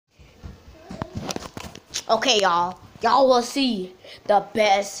Okay, y'all. Y'all will see the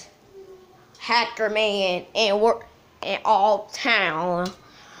best hacker man in all town.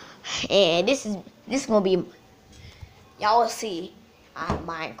 And this is gonna be, y'all will see. I have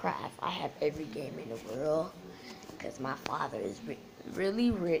Minecraft. I have every game in the world because my father is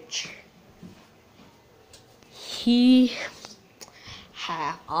really rich. He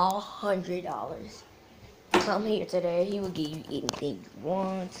have $100. Come here today. He will give you anything you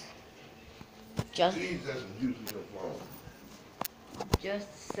want. Just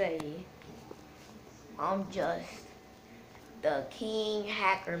say I'm just the king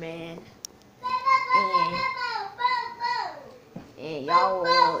hacker man, and y'all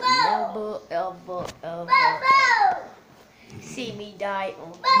will never ever see me die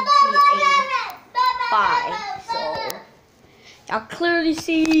on GTA 5. So y'all clearly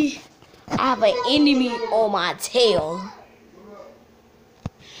see I have an enemy on my tail.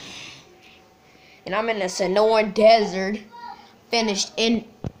 And I'm in the Sonoran Desert, finished in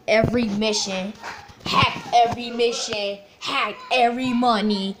every mission, hacked every mission, hacked every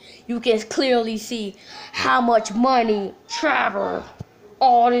money. You can clearly see how much money traveled,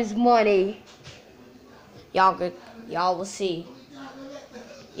 all this money. Y'all will see.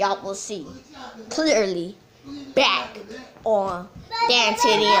 Y'all will see clearly back on Dan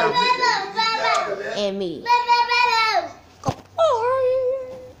TDM and me.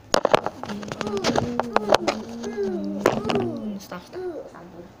 Stop.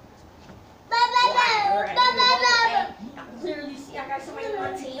 Clearly see I got somebody on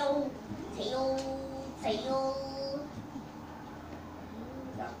my tail.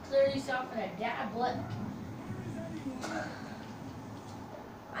 Y'all clearly see I'm gonna die, but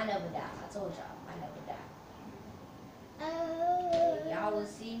I never die. I told y'all I never die. Y'all will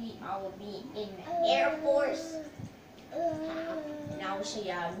see me. I will be in the Air Force. And I will show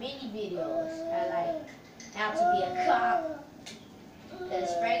y'all many videos. I like how to be a cop.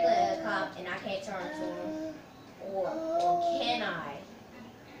 Because Franklin is a cop and I can't turn to him. Or can I?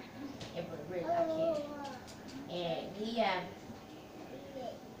 Yeah, but really I can't. And he have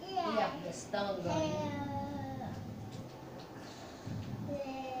the stun gun.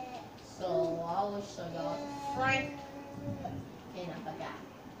 So I will show y'all Frank and I forgot.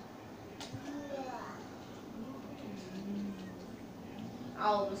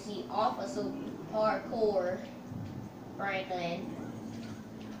 I will see Officer Hardcore Franklin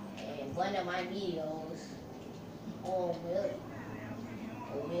in one of my videos, or will it?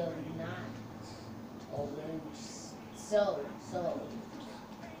 Or will it not? Or will it? So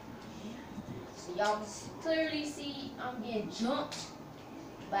y'all can clearly see I'm getting jumped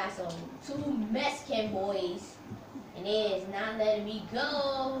by some 2 Mexican boys, and it is not letting me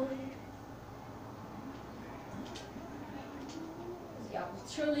go. Y'all can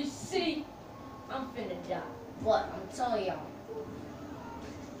truly see I'm finna die. But I'm telling y'all,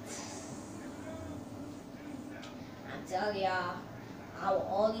 I will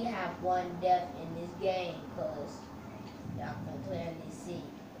only have one death in this game because y'all can clearly see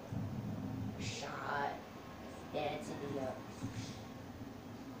shot dancing it up.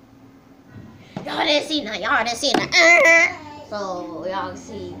 Y'all didn't see nothing. Y'all didn't see nothing. So y'all can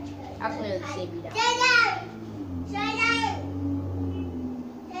see, I clearly see me die.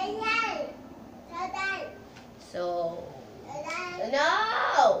 So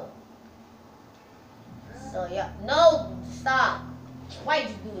no. So yeah, no, stop. Why'd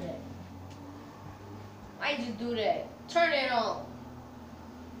you do that? Why'd you do that? Turn it on.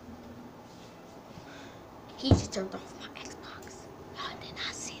 He just turned off my Xbox. Y'all did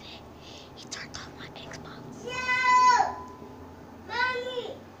not see that. He turned off my Xbox. No,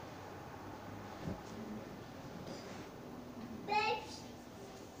 mommy.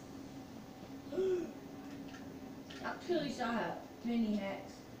 I clearly saw have many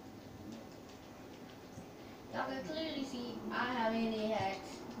hacks. Y'all can clearly see I have many hacks.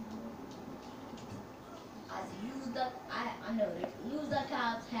 I know to use the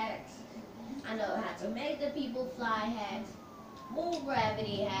cops hacks. I know how to make the people fly hacks. Move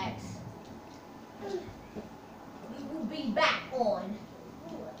gravity hacks. We will be back on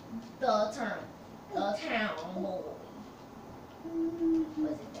the town mode.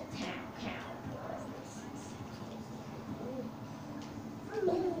 Was it the town count?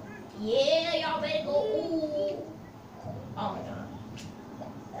 Yeah, y'all better go. Ooh. Oh my god.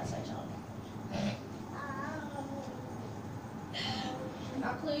 That's what y'all do. I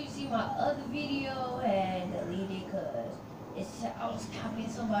clearly see my other video and deleted because I was copying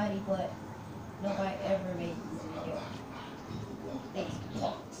somebody, but nobody ever made this video. They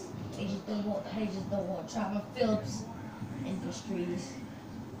punks. They just don't want Travis Phillips Industries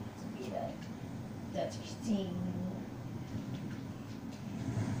to be that. That's team.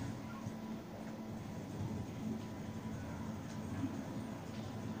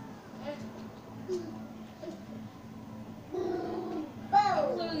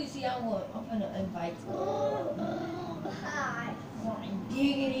 Clearly, see, I'm gonna invite Frank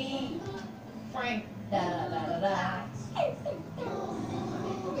Diggity, Frank da da da da da.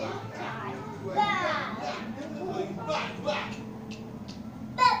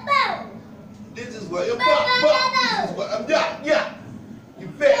 This is what you're This is what I'm yeah. You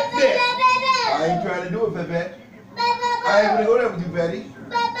fat. I ain't trying to do it, fat. I ain't gonna go there with you, fatty. I'm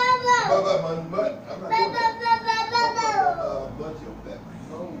not going there. Bunch of fat.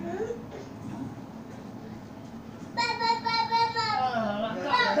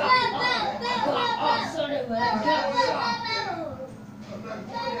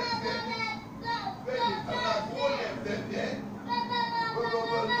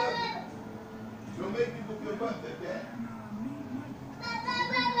 Don't make me whoop your butt, Dad.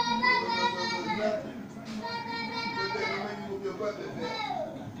 Nothing. Don't make me whoop your butt, Dad.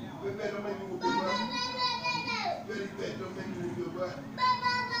 Don't make me whoop your butt. Very bad, don't make me whoop your butt.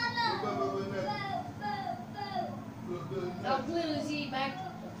 Now clearly see back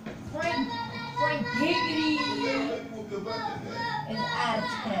Frank Giggity is out of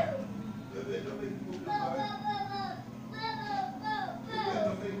town. Don't make me whoop your butt.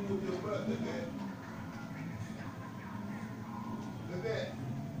 Don't make me whoop your butt, Dad.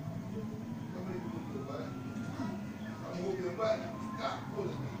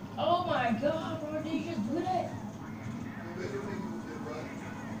 Oh my God, bro, did you just do that?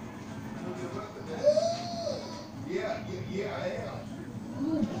 Yeah, I am.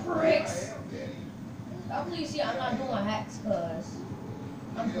 You pricks. Now please see, I'm not doing hacks because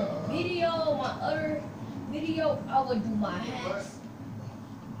I'm doing video, my other video, I would do my hacks.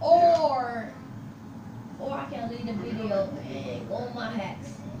 Or I can leave the video and go on my hacks.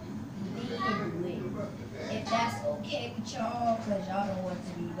 If that's okay with y'all, because y'all don't want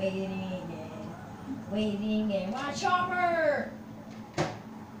to be waiting and my chopper!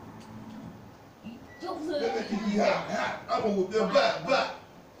 I'm gonna whoop them back.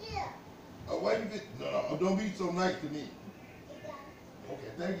 Oh, why you get, no, don't be so nice to me.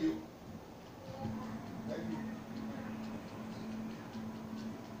 Okay, thank you. Thank you.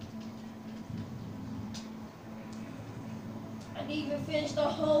 I didn't even finish the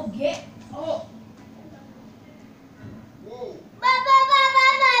whole get. Oh. Whoa.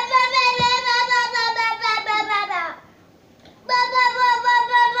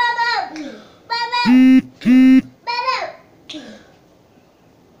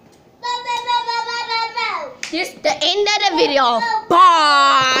 This is the end of the video.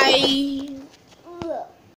 Bye.